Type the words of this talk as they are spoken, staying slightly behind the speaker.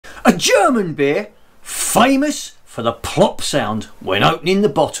A German beer famous for the plop sound when opening the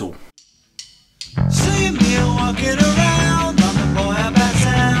bottle. See me walking around, I'm the boy about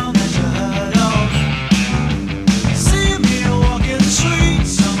town that you heard of. See me walking the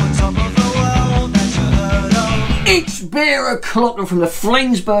streets, I'm on top of the world that you heard of. It's beer o'clock, and from the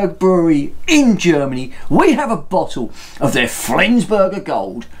Flensburger Brewery in Germany, we have a bottle of their Flensburger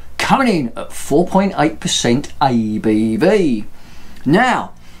Gold coming in at 4.8% ABV.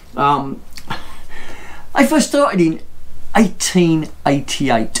 Now, I first started in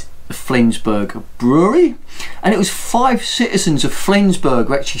 1888, the Flensburger Brewery, and it was 5 citizens of Flensburg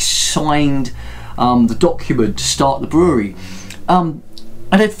who actually signed the document to start the brewery. And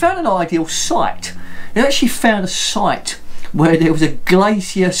they'd found an ideal site. They actually found a site where there was a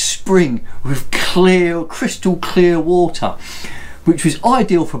glacier spring with clear, crystal clear water, which was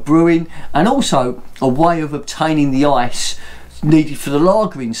ideal for brewing, and also a way of obtaining the ice needed for the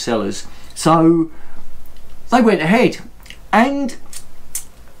lagering cellars. So they went ahead, and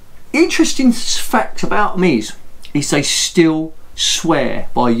interesting fact about them is they still swear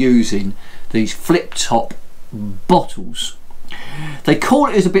by using these flip top bottles. They call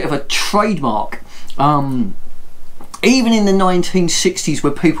it as a bit of a trademark. Even in the 1960s,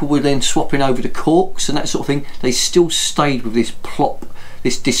 where people were then swapping over the corks and that sort of thing, they still stayed with this plop,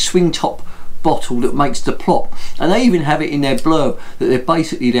 this swing top bottle that makes the plop, and they even have it in their blurb that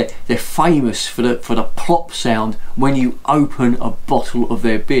they're famous for the plop sound when you open a bottle of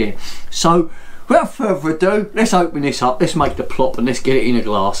their beer. So without further ado, let's open this up, let's make the plop, and let's get it in a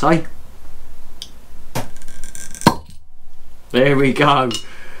glass, eh? There we go.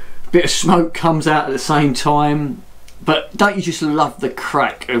 Bit of smoke comes out at the same time, but don't you just love the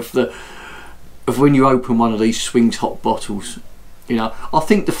crack of when you open one of these swing top bottles? You know, I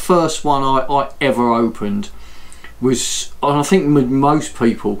think the first one I ever opened was, and I think most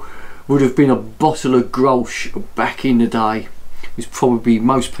people would have been, a bottle of Grolsch back in the day. It was probably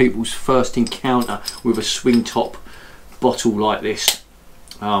most people's first encounter with a swing top bottle like this.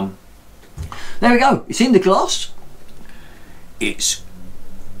 There we go, it's in the glass. It's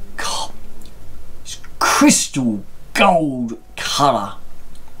crystal gold colour.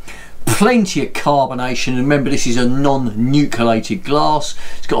 Plenty of carbonation, and remember, this is a non-nucleated glass.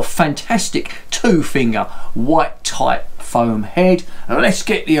 It's got a fantastic 2-finger white tight foam head. And let's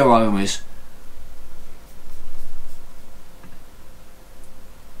get the aromas.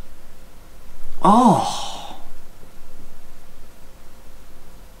 Oh,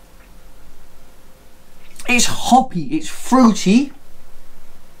 it's hoppy, it's fruity.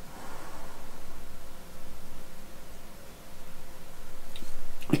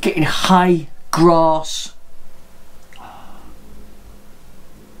 We're getting hay, grass.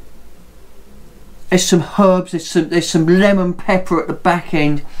 There's some herbs, there's some lemon pepper at the back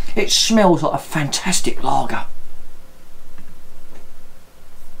end. It smells like a fantastic lager.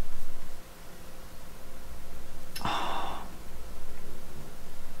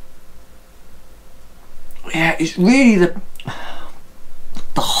 Yeah, it's really the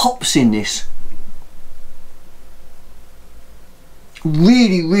hops in this.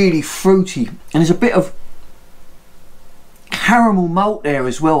 Really fruity, and there's a bit of caramel malt there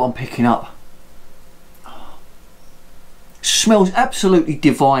as well I'm picking up. Smells absolutely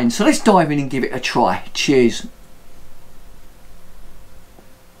divine. So let's dive in and give it a try. Cheers.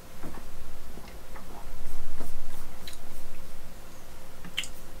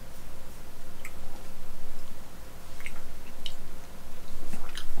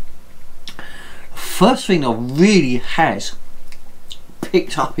 First thing that really has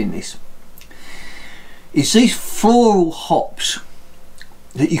picked up in this is these floral hops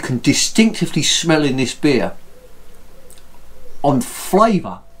that you can distinctively smell in this beer. On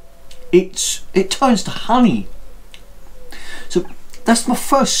flavour, it turns to honey. So that's my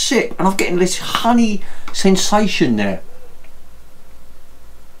first sip, and I'm getting this honey sensation there.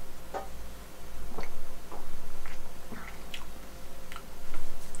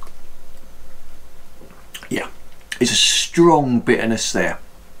 Yeah, it's a strong bitterness there,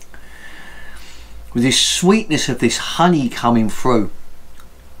 with this sweetness of this honey coming through.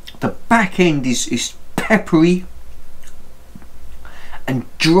 The back end is peppery and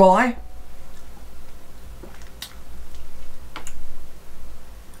dry.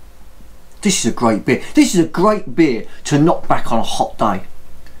 This is a great beer. This is a great beer to knock back on a hot day.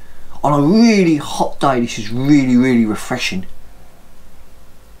 On a really hot day, this is really refreshing.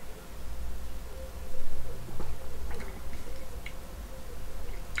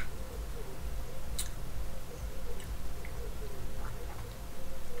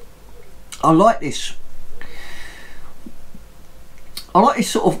 I like this. I like this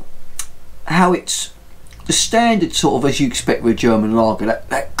sort of how it's the standard sort of as you expect with a German lager,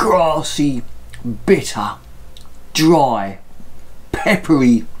 that grassy, bitter, dry,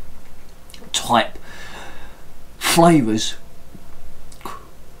 peppery type flavours,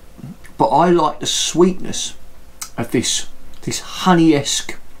 but I like the sweetness of this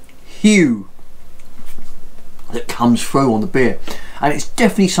honey-esque hue that comes through on the beer, and it's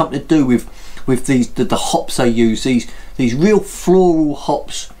definitely something to do with the hops they use, these real floral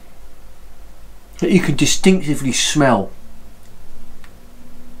hops that you can distinctively smell.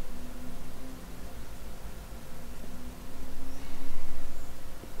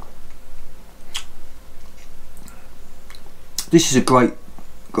 This is a great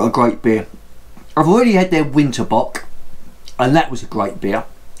beer. I've already had their Winterbock, and that was a great beer.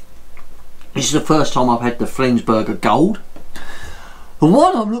 This is the first time I've had the Flensburger Gold. The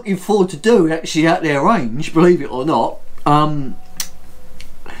one I'm looking forward to doing actually out their range, believe it or not,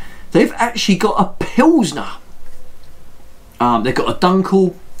 they've actually got a Pilsner. They've got a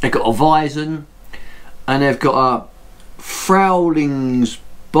Dunkel, they've got a Weizen, and they've got a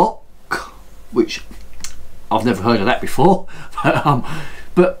Fraulingsbock, which I've never heard of that before.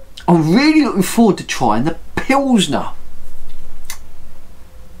 But I'm really looking forward to trying the Pilsner.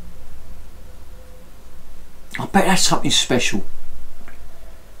 I bet that's something special.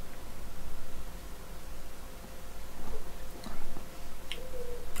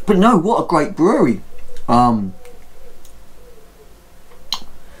 But no, what a great brewery. I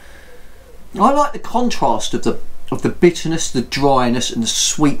like the contrast of the bitterness, the dryness and the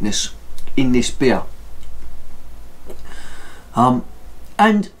sweetness in this beer.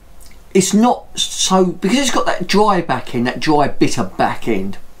 And it's not so, because it's got that dry back end, that dry bitter back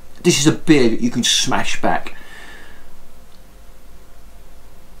end. This is a beer that you can smash back.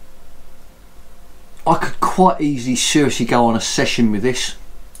 I could quite easily seriously go on a session with this.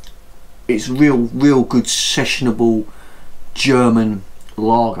 It's real good sessionable German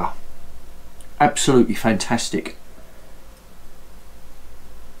lager. Absolutely fantastic.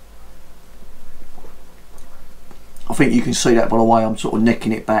 I think you can see that by the way I'm sort of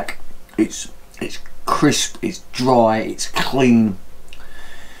necking it back. It's crisp, it's dry, it's clean,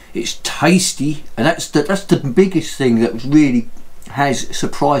 it's tasty, and that's the biggest thing that really has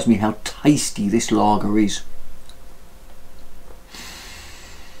surprised me, how tasty this lager is.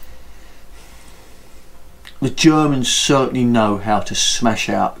 The Germans certainly know how to smash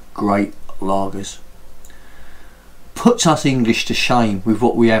out great lagers. Puts us English to shame with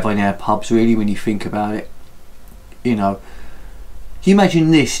what we have in our pubs, really, when you think about it. You know, can you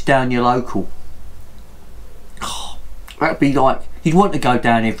imagine this down your local? Oh, that'd be like, you'd want to go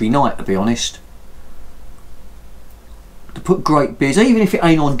down every night, to be honest. To put great beers, even if it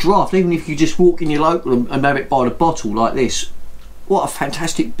ain't on draft, even if you just walk in your local and have it by the bottle like this. What a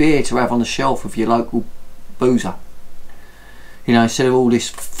fantastic beer to have on the shelf of your local boozer. You know, instead of all this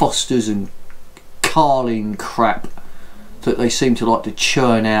Foster's and Carling crap that they seem to like to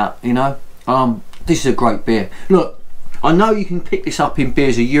churn out, you know. This is a great beer. Look, I know you can pick this up in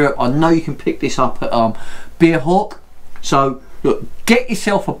Beers of Europe. I know you can pick this up at Beer Hawk. So look, get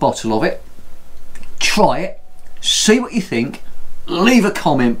yourself a bottle of it, try it, see what you think, leave a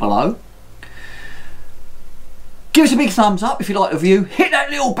comment below. Give us a big thumbs up if you like the review, hit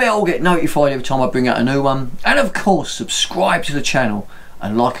that little bell, get notified every time I bring out a new one, and of course subscribe to the channel.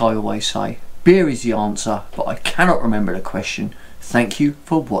 And like I always say, beer is the answer, but I cannot remember the question. Thank you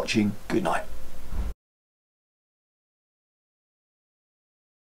for watching. Good night.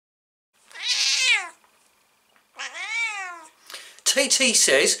 TT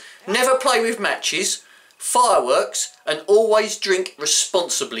says, never play with matches, fireworks, and always drink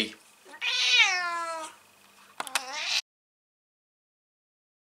responsibly.